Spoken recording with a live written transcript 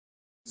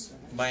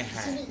by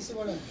hand.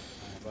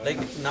 Like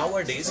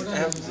nowadays,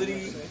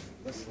 every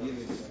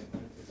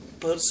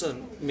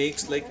person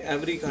makes, like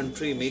every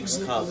country makes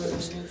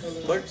carpets,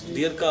 but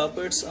their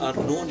carpets are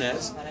known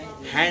as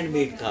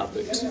handmade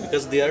carpets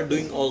because they are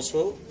doing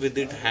also with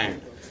it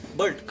hand.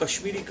 But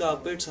Kashmiri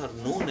carpets are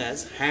known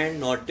as hand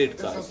knotted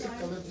carpet.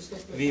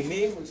 We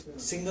make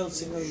single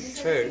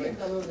thread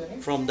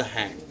from the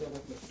hand.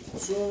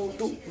 So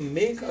to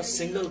make a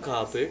single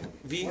carpet,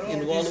 we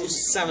involve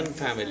 7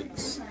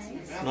 families,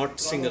 not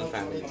single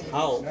family.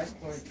 How?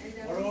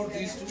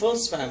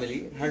 First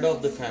family, head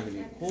of the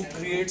family, who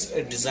creates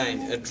a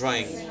design, a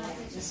drawing,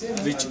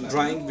 which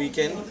drawing we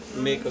can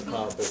make a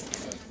carpet.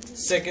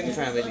 Second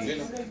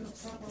family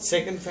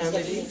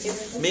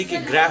make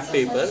a graph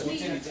paper.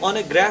 On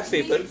a graph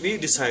paper, we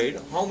decide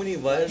how many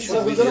wires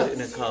should be there in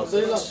a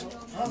carpet.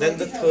 Then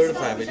the third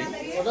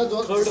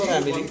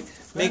family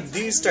make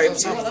these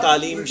types of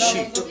talim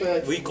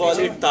sheet. We call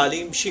it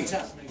talim sheet.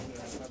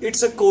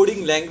 It's a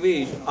coding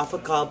language of a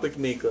carpet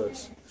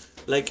makers.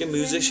 Like a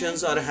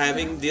musicians are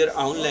having their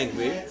own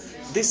language,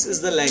 this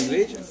is the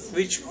language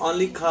which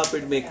only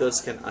carpet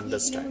makers can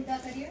understand.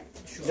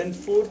 Then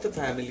fourth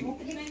family,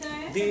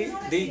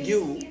 they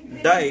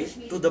give dye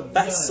to the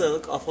best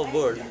silk of a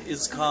world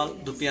is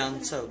called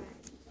Dupian silk.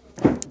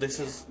 This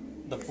is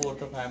the fourth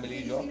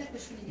family job.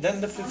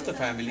 Then the fifth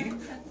family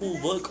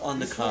who work on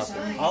the carpet.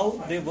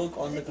 How they work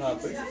on the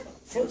carpet?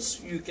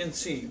 First you can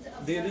see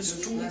there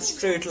is 2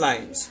 straight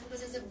lines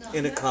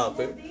in a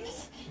carpet,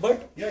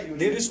 but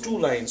there is 2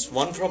 lines,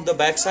 one from the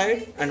back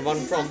side and one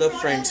from the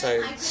front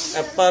side,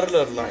 a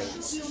parallel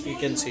lines you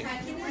can see.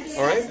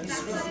 Alright,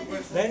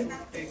 then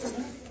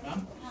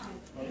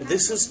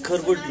this is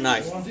curved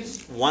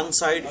knife. One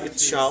side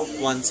it's sharp,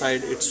 one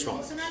side it's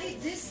strong.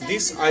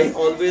 This I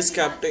always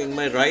kept in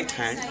my right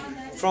hand.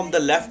 From the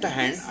left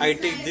hand I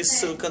take this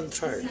silken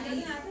thread.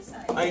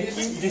 I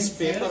keep this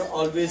paper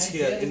always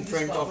here in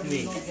front of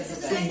me.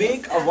 To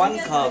make a one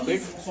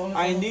carpet,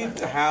 I need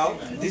to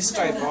have this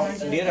type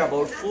of near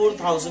about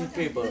 4,000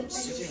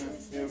 papers,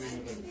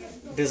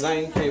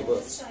 design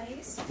papers.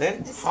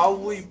 Then how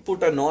we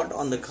put a knot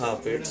on the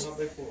carpets?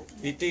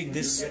 We take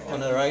this on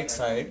the right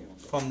side,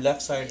 from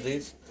left side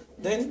this.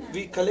 Then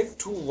we collect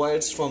 2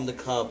 wires from the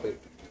carpet.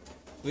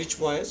 Which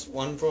wires?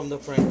 One from the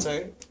front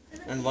side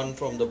and one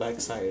from the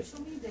back side.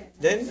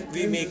 Then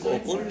we make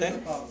open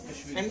them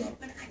and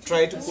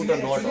try to put a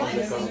knot on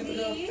the carpet.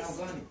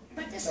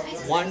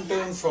 One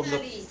turn from the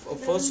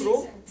first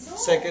row,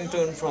 second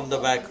turn from the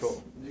back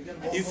row.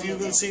 If you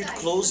will see it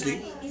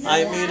closely,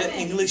 I made an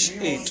English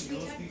 8.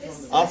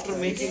 After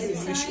making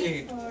English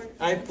 8,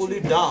 I pull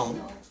it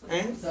down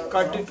and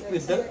cut it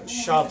with the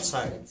sharp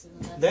side.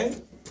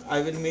 Then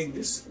I will make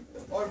this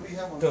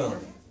turn.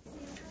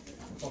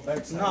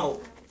 Now,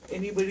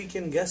 anybody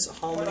can guess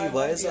how many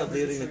wires are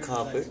there in a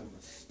carpet?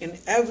 In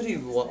every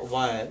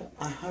wire,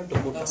 I have to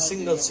put a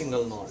single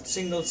knot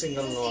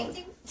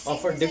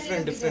of a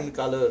different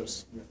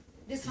colors.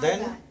 Then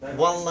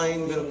one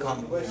line will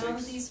come.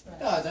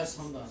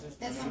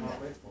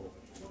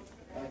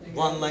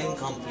 One line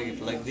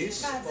complete like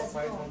this.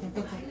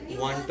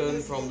 One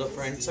turn from the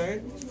front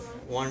side,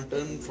 one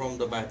turn from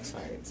the back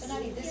side.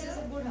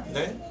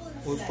 Then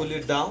we pull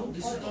it down,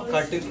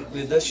 cut it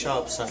with the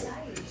sharp side.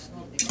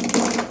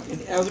 In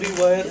every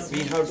wire we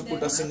have to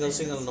put a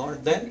single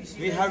knot. Then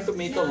we have to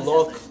make a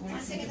lock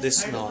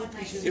this knot.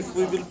 If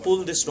we will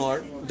pull this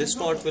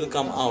knot will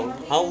come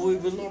out. How we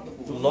will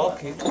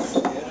lock it?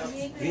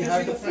 We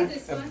have to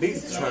put a big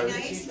thread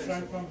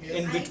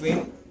in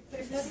between.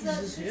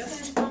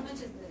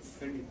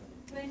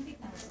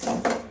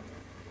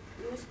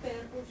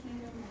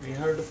 We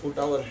have to put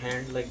our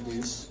hand like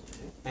this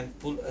and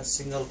pull a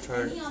single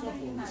thread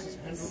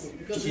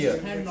here.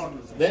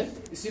 Then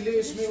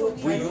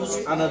we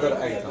use another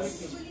item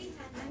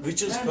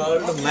which is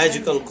called the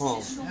magical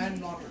comb.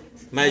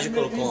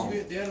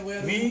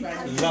 We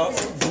love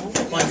do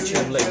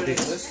punching like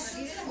this.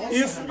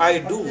 If I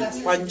do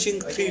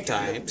punching 3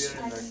 times,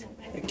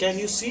 can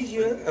you see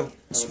here a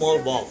small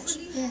box?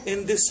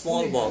 In this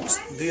small box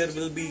there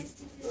will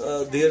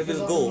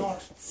go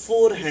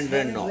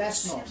 400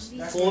 knots,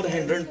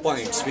 400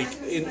 points.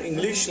 In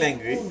English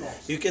language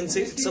you can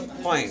say it's a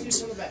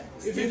points.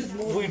 If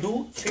we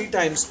do 3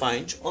 times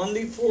punch,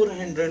 only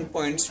 400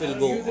 points will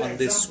go on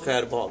this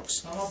square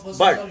box.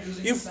 But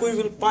if we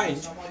will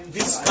punch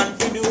this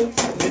continue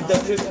with the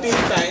 15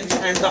 times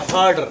and the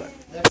harder,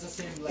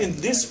 in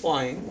this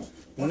point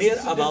near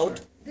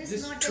about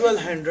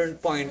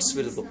 1200 points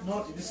will go.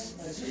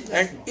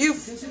 And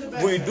if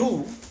we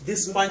do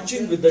this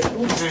punching with the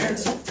 2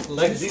 hands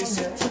like this,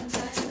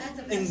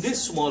 in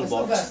this small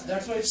box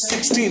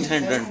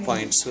 1600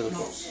 points will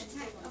go.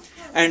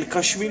 And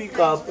Kashmiri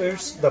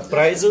carpets, the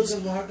prices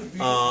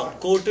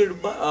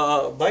quoted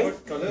by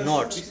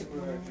knots.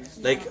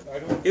 Like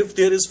if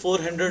there is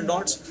 400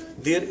 knots,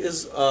 there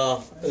is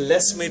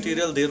less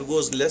material, there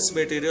goes less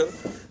material,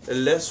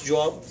 less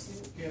job.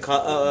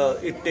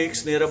 It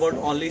takes near about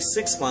only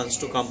 6 months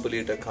to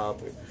complete a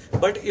carpet.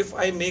 But if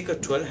I make a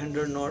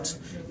 1200 knots,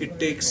 it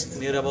takes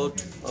near about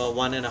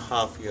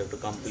 1.5 years to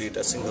complete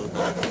a single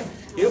carpet.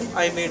 If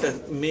I make a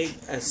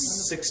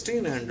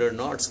 1600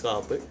 knots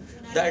carpet,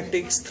 that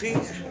takes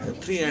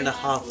three and a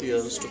half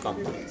years to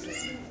complete.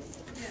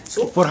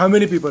 So for how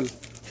many people?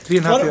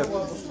 3.5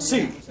 years.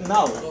 See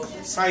now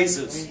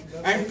sizes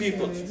and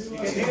people.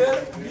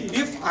 Here,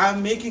 if I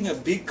am making a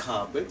big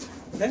carpet,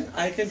 then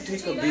I can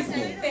take a big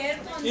loom.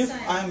 If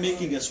I am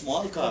making a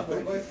small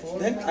carpet,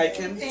 then I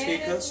can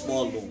take a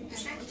small loom.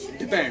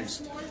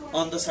 Depends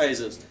on the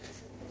sizes.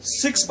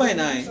 6 by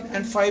 9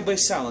 and 5 by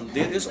 7.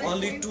 There is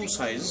only two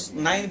sizes.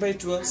 9 by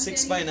 12,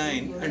 6 by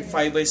 9 and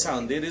 5 by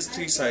 7. There is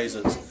three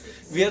sizes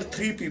where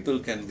 3 people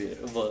can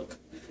work.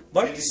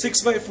 But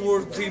 6 by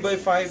 4, 3 by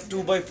 5,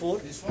 2 by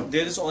 4,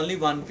 there is only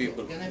 1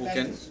 people who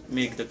can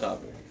make the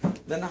carpet.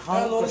 Then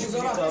how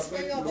Kashmiri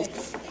carpet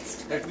looks?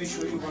 Let me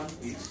show you one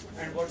piece.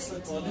 And what's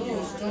the quality?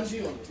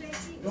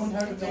 Don't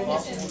have to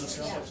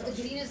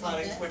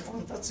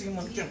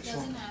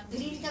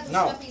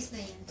now,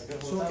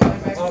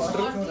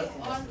 after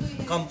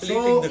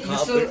completing the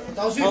carpet,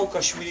 how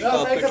Kashmiri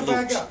carpet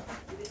looks?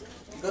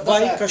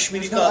 Why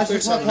Kashmiri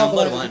carpets are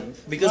number 1?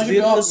 Because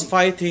there is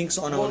 5 things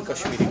on our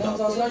Kashmiri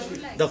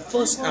carpet. The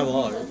first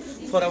award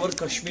for our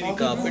Kashmiri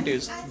carpet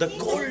is the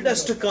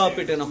coldest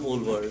carpet in the whole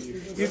world.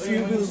 If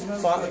you will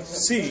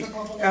see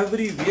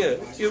everywhere,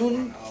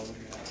 even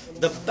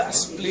the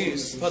best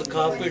place for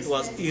carpet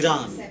was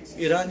Iran.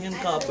 Iranian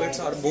carpets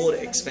are more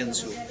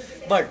expensive,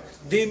 but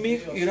they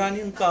make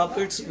Iranian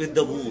carpets with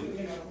the wool.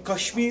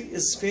 Kashmir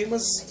is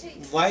famous.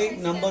 Why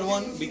number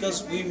 1?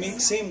 Because we make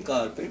same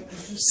carpet,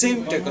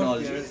 same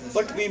technology,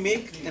 but we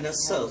make in a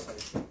silk.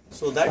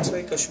 So that's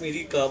why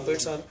Kashmiri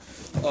carpets are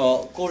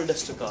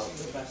coldest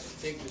carpet.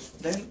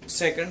 Then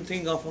second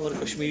thing of our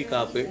Kashmiri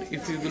carpet,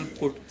 if you will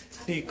put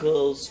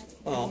tickles,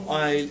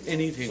 oil,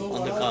 anything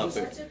on the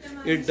carpet,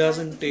 it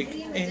doesn't take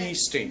any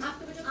stain.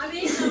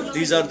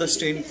 These are the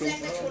stain proof.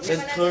 Then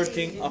third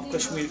thing of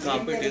Kashmiri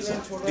carpet is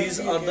these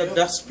are the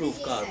dust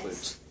proof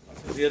carpets.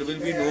 There will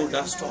be no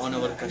dust on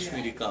our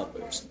Kashmiri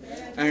carpets.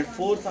 And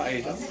fourth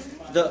item,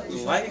 the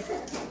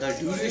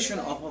duration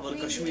of our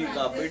Kashmiri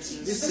carpets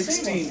is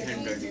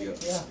 1600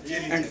 years.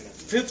 And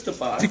fifth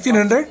part,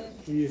 1600?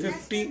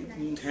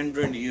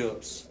 1500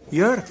 years.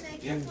 Year?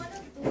 Yeah.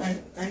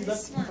 And the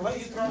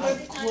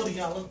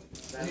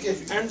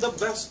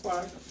best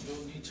part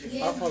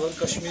of our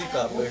Kashmiri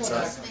carpets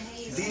are,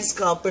 these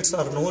carpets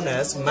are known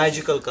as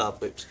magical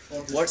carpets.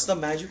 What's the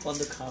magic on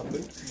the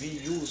carpet? We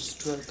use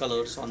 12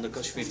 colors on the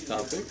Kashmiri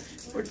carpet,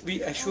 but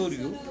we assure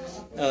you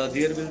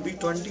there will be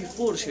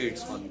 24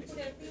 shades only.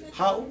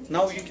 How?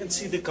 Now you can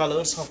see the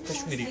colors of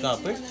Kashmiri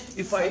carpet.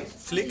 If I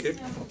flick it,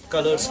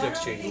 colors get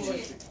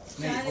changed.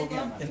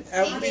 In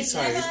every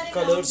side,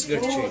 colors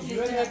get changed.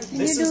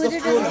 This is the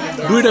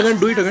 400. Do it again,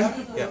 do it again.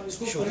 Yeah,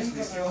 sure.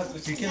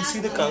 You can see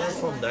the color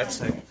from that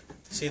side.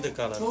 See the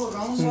color.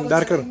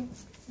 Darker.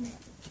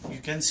 You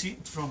can see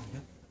it from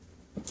here.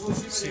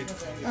 See it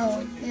from here.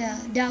 Oh, yeah,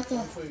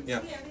 darker.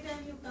 Yeah.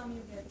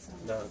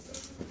 Darker.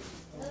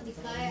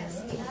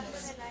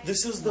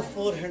 This is the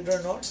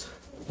 400 knots.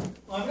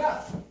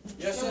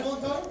 Yes, sir.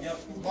 Yeah.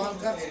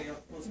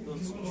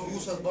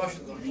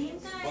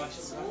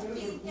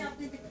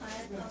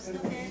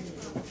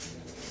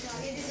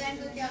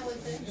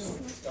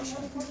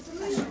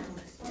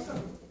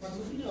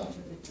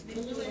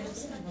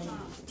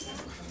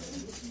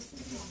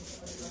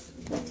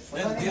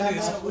 Then there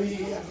is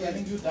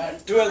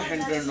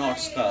 1200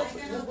 knots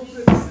carpet.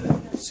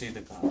 See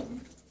the carpet.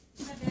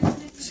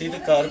 See the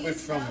carpet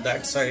from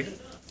that side.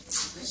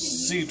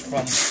 See it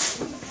from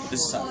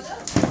this side.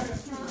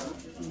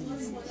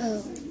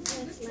 Oh.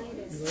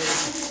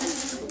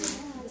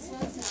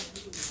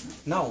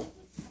 Now,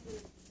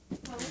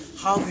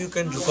 how you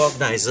can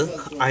recognize it?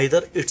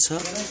 Either it's a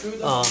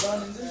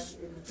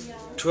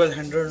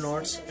 1200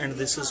 knots and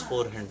this is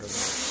 400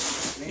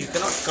 knots. You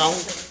cannot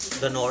count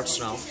the knots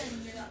now.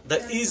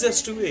 The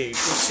easiest way to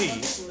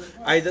see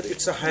either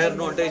it's a higher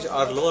knottage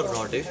or lower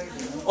knottage,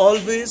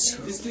 always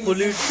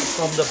pull it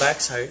from the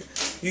back side.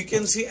 You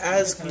can see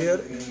as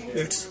clear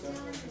it's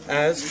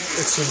in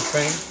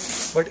front,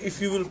 but if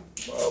you will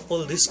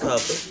pull this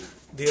carpet,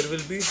 there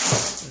will be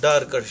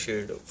darker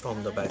shade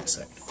from the back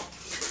side.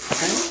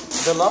 And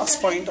the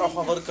last point of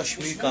our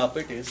Kashmir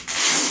carpet is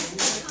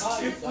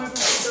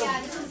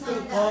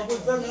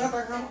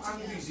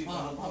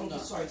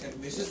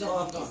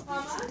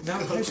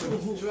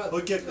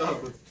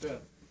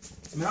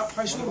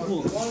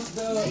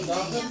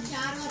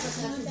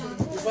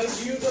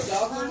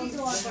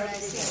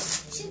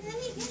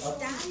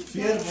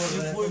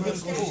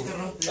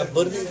a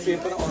burning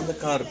paper on the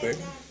carpet,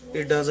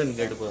 it doesn't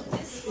get burned.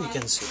 You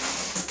can see.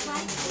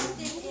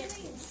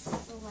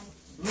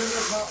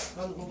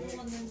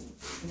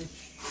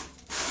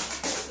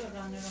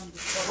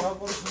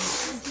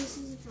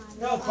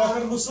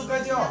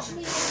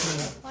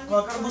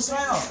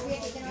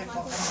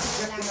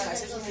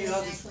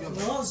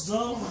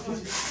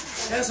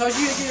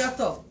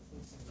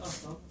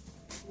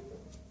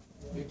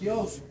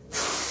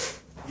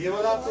 ये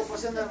वाला आपको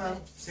पसंद है ma'am?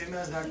 Same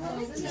as that one.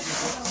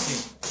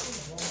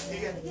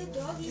 ठीक है.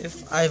 If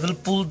I will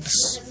pull this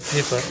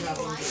paper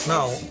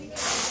now,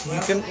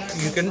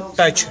 you can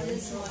touch it.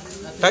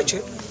 Touch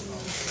it.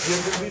 There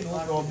will be no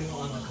problem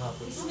on the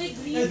carpet.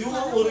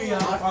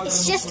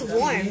 It's just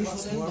warm.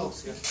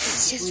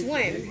 It's just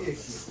warm.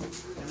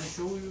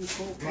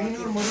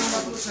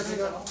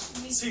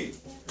 See,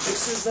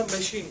 this is the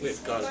machine made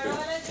carpet.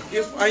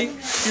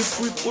 If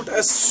we put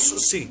a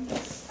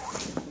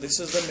this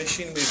is the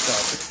machine made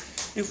carpet.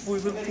 If we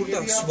will put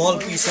a small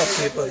piece of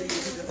paper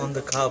on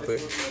the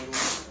carpet,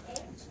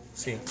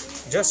 see,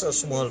 just a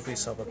small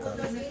piece of a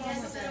carpet.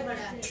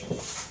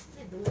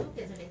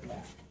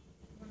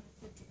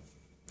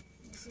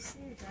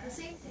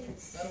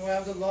 Sir, we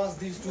have to lose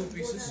these two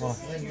pieces.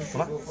 Then you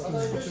should go for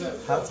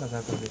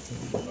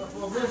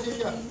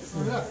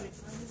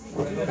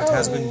It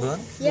has been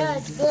burned. Yeah,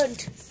 it's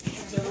burnt.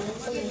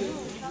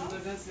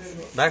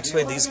 That's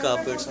why these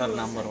carpets are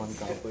number one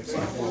carpets.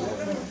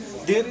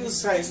 There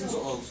is sizes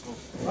also,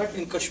 but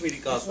in Kashmiri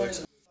carpets.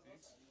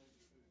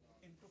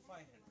 Into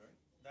 500,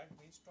 that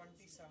means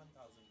 27,000.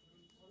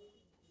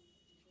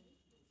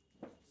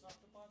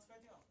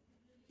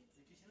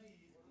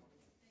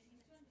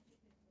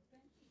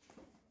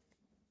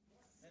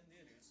 Then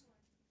there is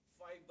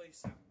 5 by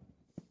 7.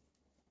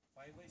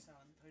 5 by 7,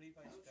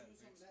 35 square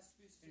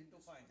feet into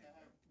 500.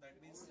 That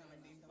means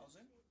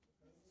 17,500.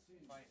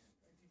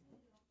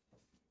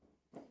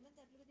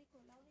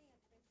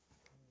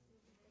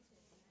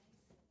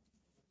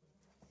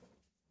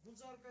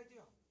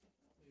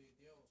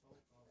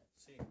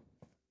 See,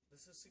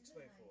 this is 6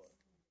 by 4.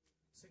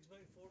 6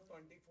 by 4,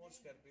 24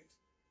 square feet,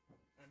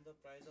 and the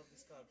price of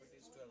this carpet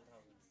is 12,000.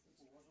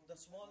 The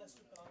smallest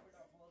carpet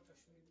of all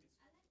Kashmir is.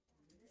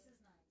 This is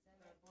nice.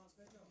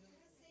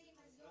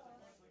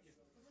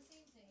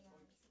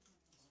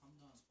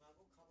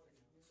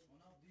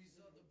 These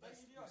are the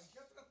best pieces.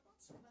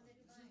 This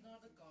is not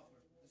the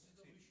carpet. This is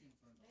the machine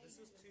front. This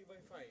is 3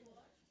 by 5,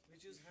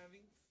 which is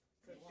having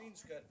 15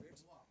 square feet,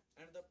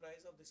 and the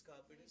price of this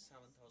carpet is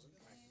 7,500.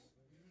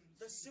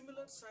 The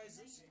similar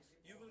sizes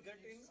you will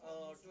get in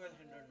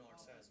 1200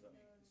 knots as well.